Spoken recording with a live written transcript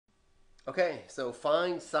Okay, so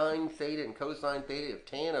find sine theta and cosine theta if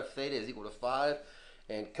tan of theta is equal to 5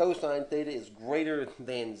 and cosine theta is greater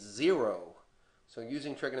than 0. So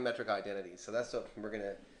using trigonometric identities. So that's what we're going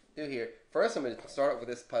to do here. First, I'm going to start with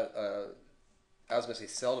this, I was going to say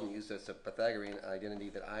seldom used. It's a Pythagorean identity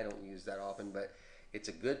that I don't use that often, but it's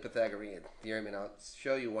a good Pythagorean theorem, and I'll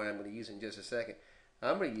show you why I'm going to use it in just a second.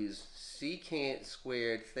 I'm going to use secant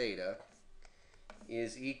squared theta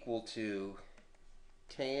is equal to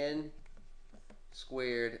tan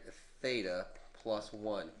squared theta plus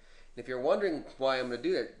 1. And if you're wondering why I'm going to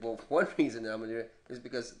do it, well, one reason that I'm going to do it is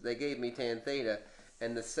because they gave me tan theta.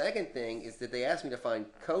 And the second thing is that they asked me to find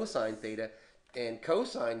cosine theta, and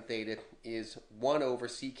cosine theta is 1 over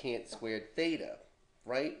secant squared theta,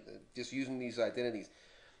 right? Just using these identities.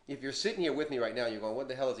 If you're sitting here with me right now, you're going, what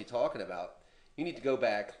the hell is he talking about? You need to go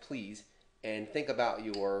back, please, and think about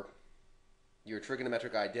your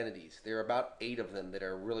trigonometric identities. There are about 8 of them that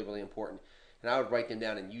are really, really important. And I would write them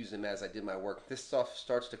down and use them as I did my work. This stuff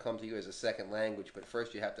starts to come to you as a second language, but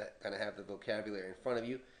first you have to kind of have the vocabulary in front of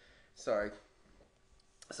you. Sorry.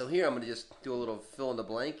 So here I'm going to just do a little fill in the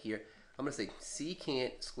blank here. I'm going to say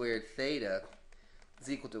secant squared theta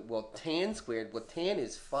is equal to, well, tan squared. Well, tan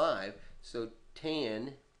is 5, so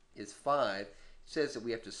tan is 5. It says that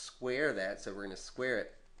we have to square that, so we're going to square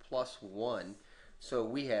it plus 1. So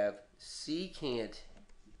we have secant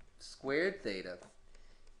squared theta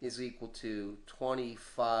is equal to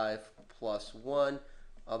 25 plus 1,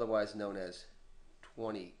 otherwise known as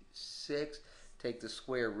 26. Take the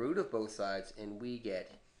square root of both sides, and we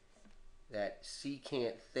get that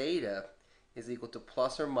secant theta is equal to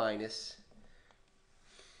plus or minus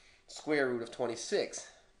square root of 26.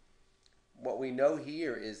 What we know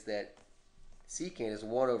here is that secant is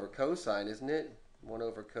 1 over cosine, isn't it? 1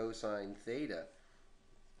 over cosine theta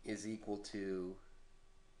is equal to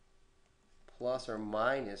plus or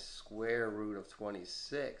minus square root of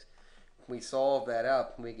 26. We solve that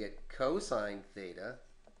out, and we get cosine theta,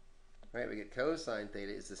 right? We get cosine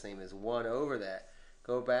theta is the same as 1 over that.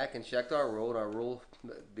 Go back and check our rule, and our rule,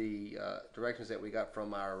 the directions that we got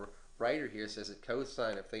from our writer here says that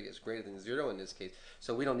cosine of theta is greater than 0 in this case.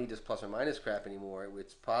 So we don't need this plus or minus crap anymore.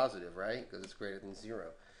 It's positive, right? Because it's greater than 0.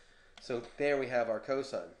 So there we have our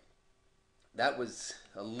cosine. That was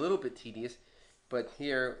a little bit tedious, but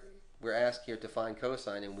here we're asked here to find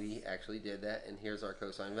cosine, and we actually did that, and here's our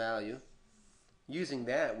cosine value. Using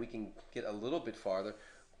that, we can get a little bit farther.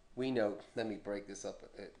 We know, let me break this up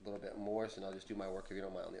a little bit more, so I'll just do my work if you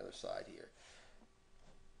don't mind on the other side here.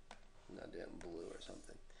 Not doing blue or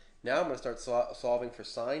something. Now I'm going to start solving for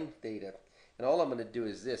sine theta, and all I'm going to do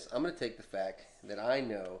is this. I'm going to take the fact that I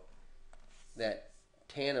know that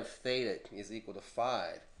tan of theta is equal to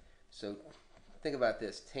 5. So think about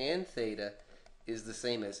this. Tan theta is the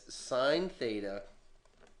same as sine theta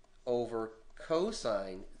over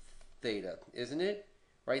cosine theta, isn't it?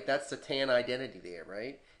 Right? That's the tan identity there,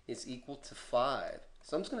 right? It's equal to 5.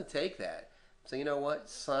 So I'm just going to take that. So you know what?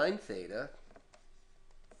 Sine theta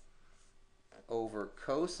over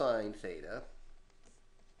cosine theta,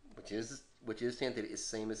 which is tan theta, is the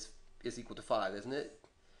same as is equal to 5, isn't it?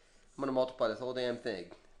 I'm going to multiply this whole damn thing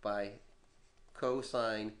by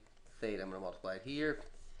cosine theta. I'm going to multiply it here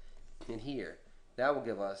and here. That will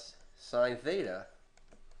give us sine theta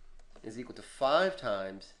is equal to 5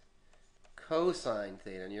 times cosine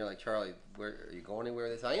theta. And you're like, Charlie, where are you going anywhere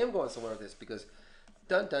with this? I am going somewhere with this because,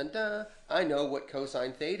 dun dun dun, I know what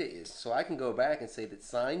cosine theta is. So I can go back and say that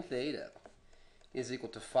sine theta is equal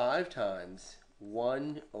to 5 times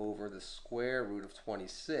 1 over the square root of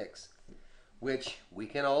 26, which we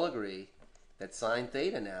can all agree that sine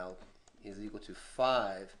theta now is equal to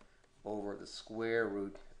 5 over the square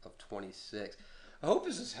root of 26. I hope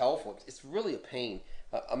this is helpful. It's really a pain.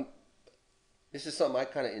 This is something I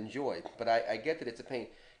kind of enjoy, but I get that it's a pain.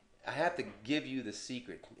 I have to give you the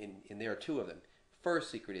secret, and there are 2 of them.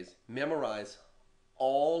 First secret is memorize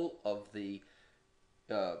all of the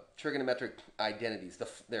trigonometric identities.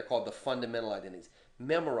 They're called the fundamental identities.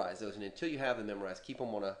 Memorize those, and until you have them memorized, keep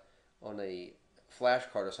them on a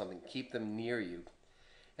flashcard or something. Keep them near you.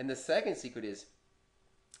 And the second secret is,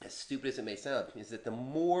 as stupid as it may sound, is that the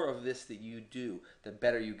more of this that you do, the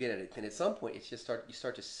better you get at it. And at some point, you start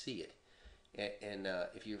to see it. And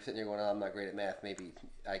if you're sitting there going, oh, I'm not great at math, maybe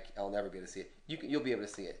I'll never be able to see it. You'll be able to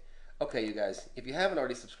see it. Okay, you guys, if you haven't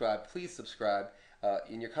already subscribed, please subscribe.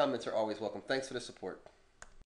 And your comments are always welcome. Thanks for the support.